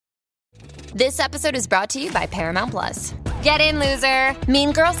This episode is brought to you by Paramount Plus. Get in, loser!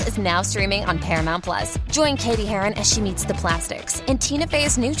 Mean Girls is now streaming on Paramount Plus. Join Katie Heron as she meets the plastics in Tina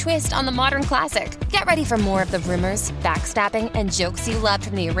Fey's new twist on the modern classic. Get ready for more of the rumors, backstabbing, and jokes you loved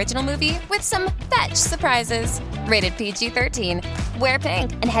from the original movie with some fetch surprises. Rated PG-13. Wear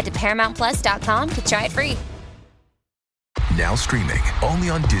pink and head to ParamountPlus.com to try it free. Now streaming only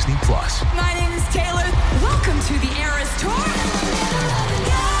on Disney Plus. My name is Taylor. Welcome to the Eras Tour.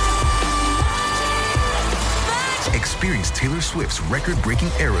 Experience Taylor Swift's record-breaking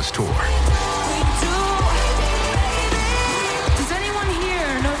Eras Tour. Does anyone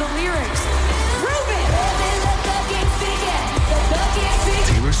here know the lyrics?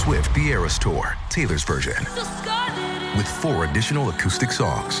 Taylor Swift The Eras Tour, Taylor's version, with 4 additional acoustic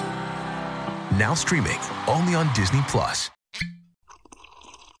songs. Now streaming only on Disney Plus.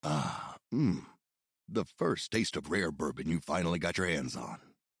 The first taste of rare bourbon you finally got your hands on.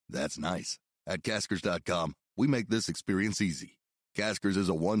 That's nice. At Caskers.com, we make this experience easy. Caskers is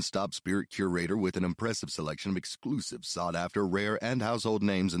a one-stop spirit curator with an impressive selection of exclusive, sought-after, rare, and household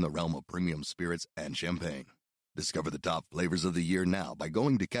names in the realm of premium spirits and champagne. Discover the top flavors of the year now by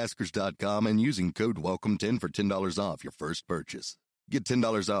going to Caskers.com and using code WELCOME10 for $10 off your first purchase. Get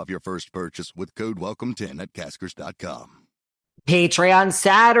 $10 off your first purchase with code WELCOME10 at Caskers.com. Patreon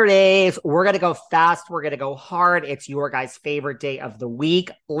Saturdays. We're going to go fast. We're going to go hard. It's your guys' favorite day of the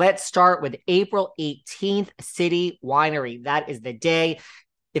week. Let's start with April 18th, City Winery. That is the day.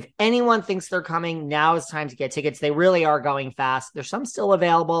 If anyone thinks they're coming, now is time to get tickets. They really are going fast. There's some still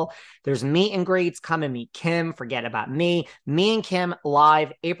available. There's meet and greets. Come and meet Kim. Forget about me. Me and Kim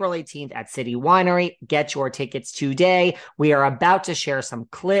live April 18th at City Winery. Get your tickets today. We are about to share some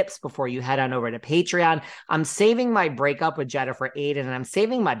clips before you head on over to Patreon. I'm saving my breakup with Jennifer Aiden, and I'm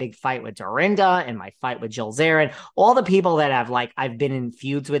saving my big fight with Dorinda and my fight with Jill Zarin. All the people that I've been in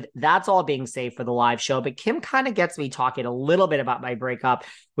feuds with, that's all being saved for the live show. But Kim kind of gets me talking a little bit about my breakup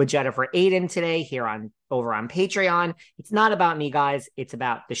with Jennifer Aiden today here over on Patreon. It's not about me, guys. It's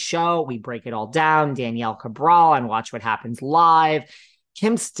about the show. We break it all down. Danielle Cabral on Watch What Happens Live.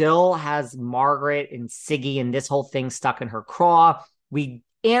 Kim still has Margaret and Siggy and this whole thing stuck in her craw. We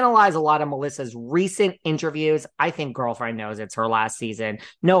analyze a lot of Melissa's recent interviews. I think Girlfriend knows it's her last season.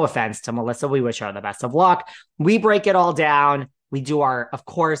 No offense to Melissa. We wish her the best of luck. We break it all down. We do our, of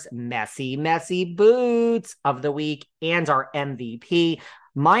course, messy boots of the week and our MVP.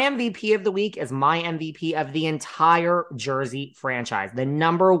 My MVP of the week is my MVP of the entire Jersey franchise. The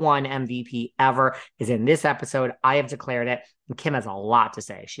number one MVP ever is in this episode. I have declared it. And Kim has a lot to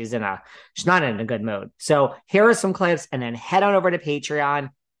say. She's not in a good mood. So here are some clips, and then head on over to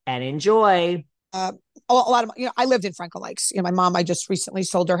Patreon and enjoy. A lot of, I lived in Frankel Lakes. My mom, I just recently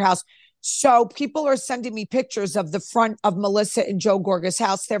sold her house. So people are sending me pictures of the front of Melissa and Joe Gorga's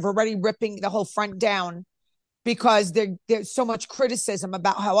house. They're already ripping the whole front down because there's so much criticism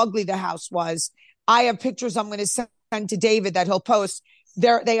about how ugly the house was. I have pictures I'm going to send to David that he'll post.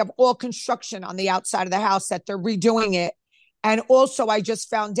 They have all construction on the outside of the house that they're redoing it. And also, I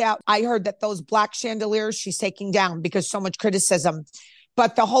just found out, I heard that those black chandeliers she's taking down because so much criticism.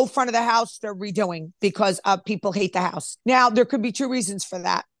 But the whole front of the house, they're redoing because people hate the house. Now, there could be 2 reasons for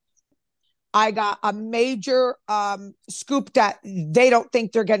that. I got a major scoop that they don't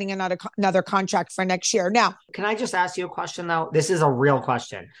think they're getting another contract for next year. Now, can I just ask you a question, though? This is a real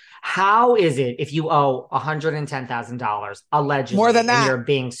question. How is it if you owe $110,000 allegedly more than that, and you're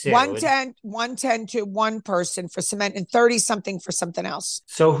being sued? 110 to one person for cement and 30 something for something else.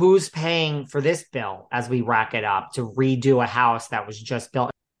 So who's paying for this bill as we rack it up to redo a house that was just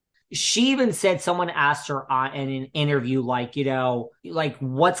built? She even said, someone asked her in an interview, what's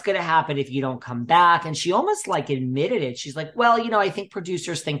going to happen if you don't come back? And she almost admitted it. She's like, well, I think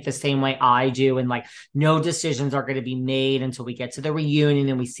producers think the same way I do. And no decisions are going to be made until we get to the reunion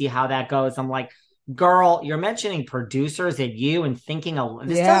and we see how that goes. I'm like, girl, you're mentioning producers and you and thinking,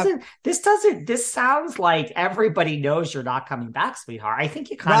 this sounds like everybody knows you're not coming back, sweetheart. I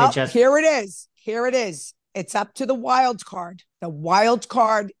think you kind of just. Here it is. It's up to the wild card. The wild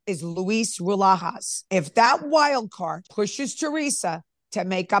card is Luis Rulajas. If that wild card pushes Teresa to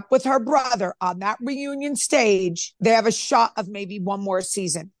make up with her brother on that reunion stage, they have a shot of maybe one more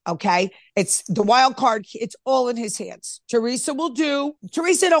season. Okay. It's the wild card. It's all in his hands. Teresa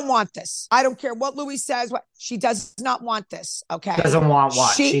don't want this. I don't care what Louis says. She does not want this. Okay. Doesn't want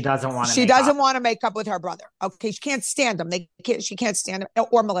what? She doesn't want to. She doesn't want to make up with her brother. Okay. She can't stand him. She can't stand him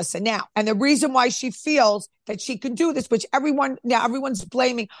or Melissa now. And the reason why she feels that she can do this, which everyone's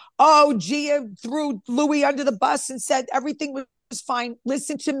blaming. Oh, Gia threw Louis under the bus and said everything was fine.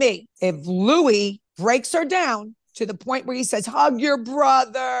 Listen to me. If Louis breaks her down to the point where he says, hug your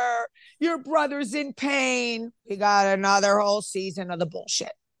brother, Your brother's in pain. We got another whole season of the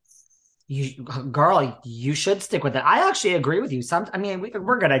bullshit. Girl, you should stick with it. I actually agree with you.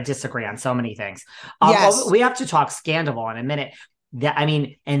 We're going to disagree on so many things. Yes. We have to talk Scandoval in a minute.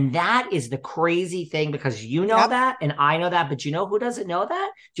 And that is the crazy thing, because you know that and I know that, but you know who doesn't know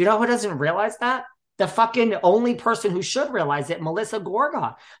that? Do you know who doesn't realize that? The fucking only person who should realize it, Melissa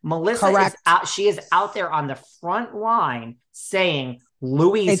Gorga. Melissa is out. She is out there on the front line saying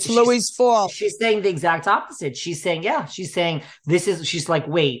it's Louis' fault. She's saying the exact opposite. She's saying, she's like,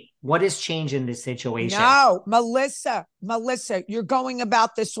 wait, what has changed in this situation? No, Melissa, you're going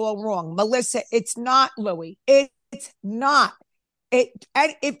about this all wrong. Melissa, it's not Louis. It's not.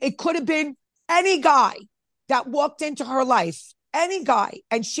 It could have been any guy that walked into her life, any guy,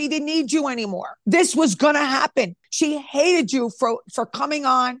 and she didn't need you anymore. This was going to happen. She hated you for coming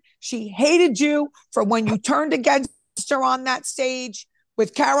on. She hated you for when you turned against her on that stage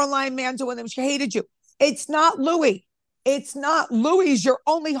with Caroline Manzo and them. She hated you. It's not Louis. It's not Louis is your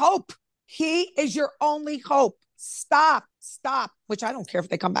only hope. He is your only hope. Stop. Which I don't care if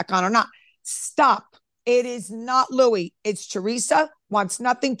they come back on or not. Stop. It is not Louis. It's Teresa. Wants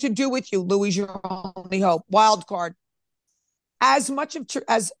nothing to do with you. Louis is your only hope. Wild card. As much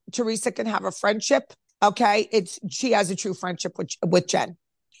as Teresa can have a friendship, okay, she has a true friendship with Jen.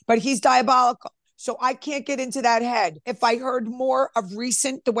 But he's diabolical. So I can't get into that head. If I heard more of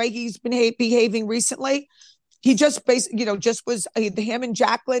the way he's been behaving recently, he just basically, just was him and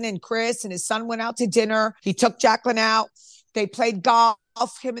Jacqueline and Chris and his son went out to dinner. He took Jacqueline out. They played golf.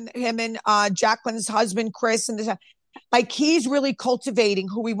 Him and Jacqueline's husband, Chris, and he's really cultivating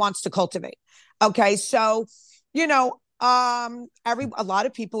who he wants to cultivate. Okay, so a lot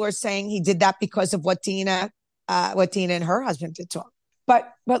of people are saying he did that because of what Dina and her husband did to him.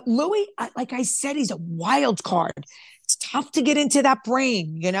 But Louis, like I said, he's a wild card. It's tough to get into that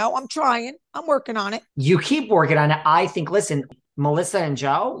brain. I'm trying. I'm working on it. You keep working on it. I think, listen, Melissa and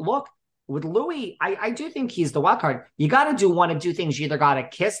Joe, look, with Louis, I do think he's the wild card. You got to do one of two things. You either got to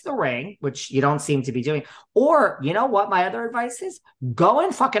kiss the ring, which you don't seem to be doing, or you know what my other advice is? Go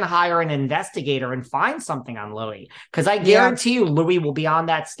and fucking hire an investigator and find something on Louis. Because I guarantee you Louis will be on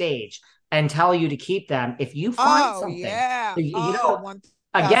that stage and tell you to keep them if you find something. Yeah.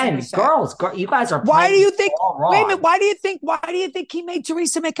 Again, girls, you guys are why do you think wait a minute, why do you think he made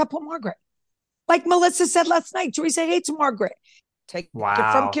Teresa make up with Margaret? Like Melissa said last night, Teresa hates Margaret. Take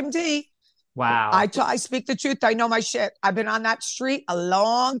it from Kim D. Wow. I speak the truth. I know my shit. I've been on that street a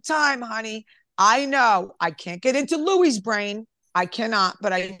long time, honey. I know. I can't get into Louis' brain. I cannot,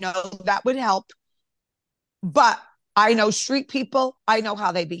 but I know that would help. But I know street people. I know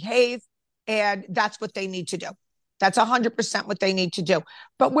how they behave. And that's what they need to do. That's 100% what they need to do.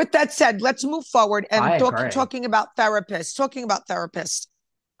 But with that said, let's move forward and talking about therapists.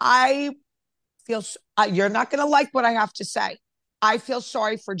 I feel you're not going to like what I have to say. I feel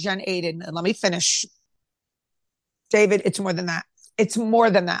sorry for Jen Aiden. And let me finish. David, it's more than that. It's more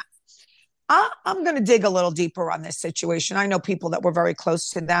than that. I'm going to dig a little deeper on this situation. I know people that were very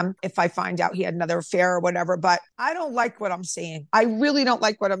close to them. If I find out he had another affair or whatever, but I don't like what I'm seeing. I really don't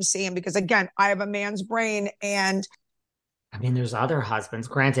like what I'm seeing because, again, I have a man's brain and there's other husbands.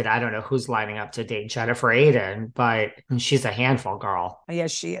 Granted, I don't know who's lining up to date Jennifer Aiden, but she's a handful, girl.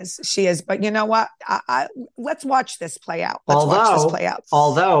 Yes, she is. She is. But you know what? Let's watch this play out.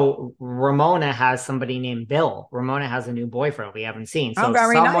 Although Ramona has somebody named Bill. Ramona has a new boyfriend we haven't seen. So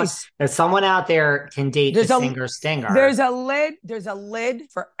nice. If someone out there can date the singer Stinger. There's a lid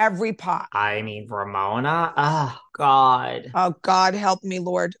for every pot. Ramona. Oh, God. Oh, God, help me,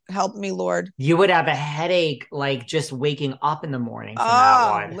 Lord. Help me, Lord. You would have a headache, just waking up in the morning from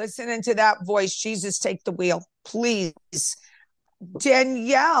that one. Listening to that voice. Jesus, take the wheel, please.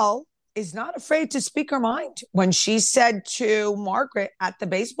 Danielle is not afraid to speak her mind. When she said to Margaret at the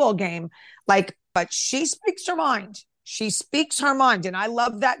baseball game, but she speaks her mind. She speaks her mind. And I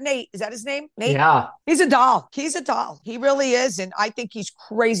love that. Nate, is that his name? Nate? Yeah. He's a doll. He really is. And I think he's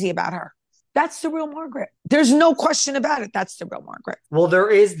crazy about her. That's the real Margaret. There's no question about it. That's the real Margaret. Well, there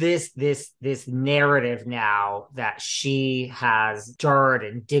is this narrative now that she has dirt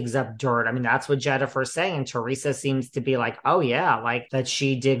and digs up dirt. That's what Jennifer's saying. Teresa seems to be like, oh yeah, that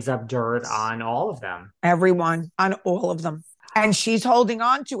she digs up dirt on all of them. Everyone, on all of them. And she's holding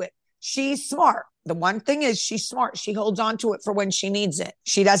on to it. She's smart. The one thing is she's smart. She holds on to it for when she needs it.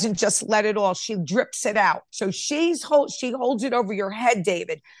 She doesn't just let it all. She drips it out. So she holds it over your head,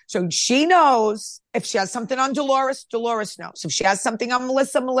 David. So she knows if she has something on Dolores knows. If she has something on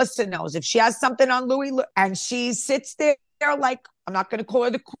Melissa knows. If she has something on Louis, and she sits there like I'm not going to call her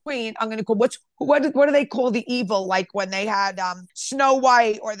the queen. I'm going to call what do they call the evil? Like when they had Snow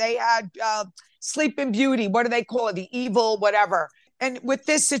White or they had Sleeping Beauty. What do they call it? The evil, whatever. And with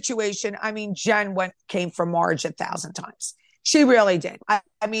this situation, I mean, Jen came for Marge 1,000 times. She really did. I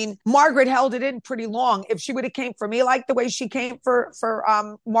mean, Margaret held it in pretty long. If she would have came for me like the way she came for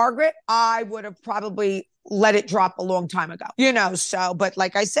Margaret, I would have probably let it drop a long time ago. So, but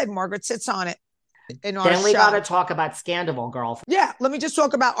like I said, Margaret sits on it in our show. Then we got to talk about Scandoval, girl. Yeah, let me just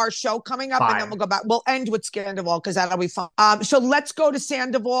talk about our show coming up. Fine. And then we'll go back. We'll end with Scandoval because that'll be fun. So let's go to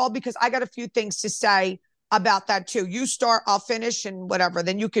Sandoval because I got a few things to say about that too. You start, I'll finish and whatever.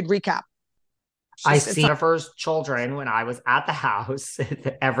 Then you could recap. I see Jennifer's children when I was at the house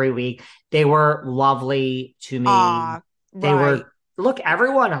every week. They were lovely to me. They were, look,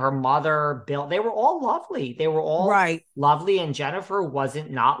 everyone, her mother, Bill, they were all lovely. They were all lovely. And Jennifer wasn't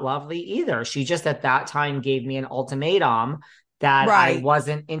not lovely either. She just at that time gave me an ultimatum that I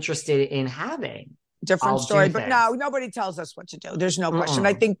wasn't interested in having. Different story, but no, nobody tells us what to do. There's no question.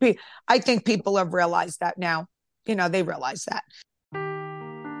 I think people have realized that now. They realize that.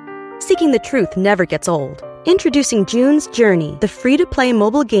 Seeking the truth never gets old. Introducing June's Journey, the free-to-play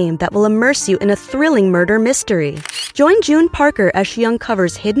mobile game that will immerse you in a thrilling murder mystery. Join June Parker as she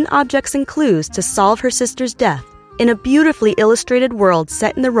uncovers hidden objects and clues to solve her sister's death in a beautifully illustrated world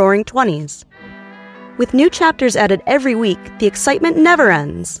set in the Roaring '20s. With new chapters added every week, the excitement never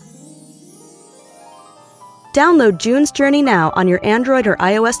ends. Download June's Journey now on your Android or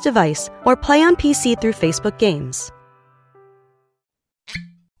iOS device or play on PC through Facebook Games.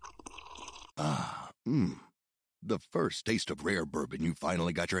 The first taste of rare bourbon you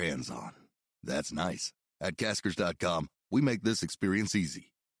finally got your hands on. That's nice. At Caskers.com, we make this experience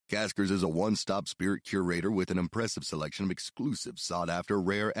easy. Caskers is a one-stop spirit curator with an impressive selection of exclusive, sought-after,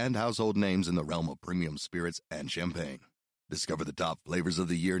 rare, and household names in the realm of premium spirits and champagne. Discover the top flavors of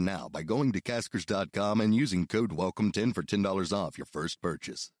the year now by going to Caskers.com and using code WELCOME10 for $10 off your first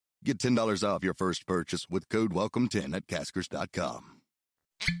purchase. Get $10 off your first purchase with code WELCOME10 at Caskers.com.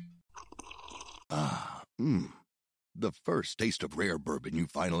 The first taste of rare bourbon you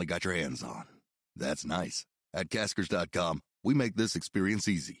finally got your hands on. That's nice. At Caskers.com, we make this experience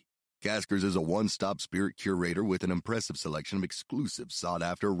easy. Caskers is a one-stop spirit curator with an impressive selection of exclusive,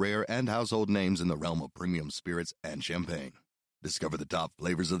 sought-after, rare, and household names in the realm of premium spirits and champagne. Discover the top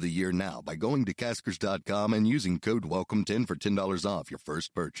flavors of the year now by going to Caskers.com and using code WELCOME10 for $10 off your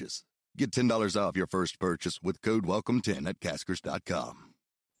first purchase. Get $10 off your first purchase with code WELCOME10 at Caskers.com.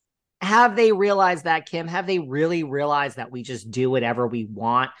 Have they realized that, Kim? Have they really realized that we just do whatever we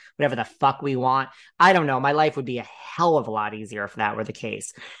want, whatever the fuck we want? I don't know. My life would be a hell of a lot easier if that were the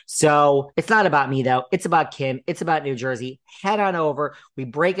case. So it's not about me, though. It's about Kim. It's about New Jersey. Head on over. We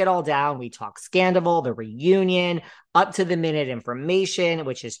break it all down. We talk Scandoval, the reunion, up to the minute information,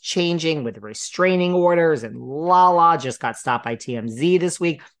 which is changing with restraining orders, and Lala just got stopped by TMZ this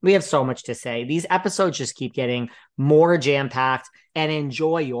week. We have so much to say. These episodes just keep getting more jam-packed, and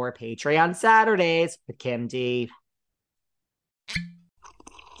enjoy your Patreon Saturdays with Kim D.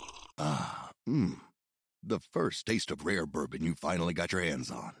 The first taste of rare bourbon you finally got your hands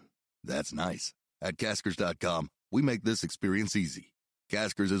on. That's nice. At Caskers.com, we make this experience easy.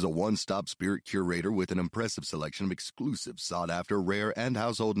 Caskers is a one-stop spirit curator with an impressive selection of exclusive, sought-after, rare, and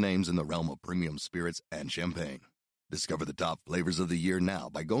household names in the realm of premium spirits and champagne. Discover the top flavors of the year now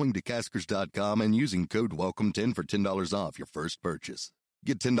by going to Caskers.com and using code WELCOME10 for $10 off your first purchase.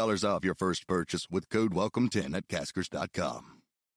 Get $10 off your first purchase with code WELCOME10 at Caskers.com.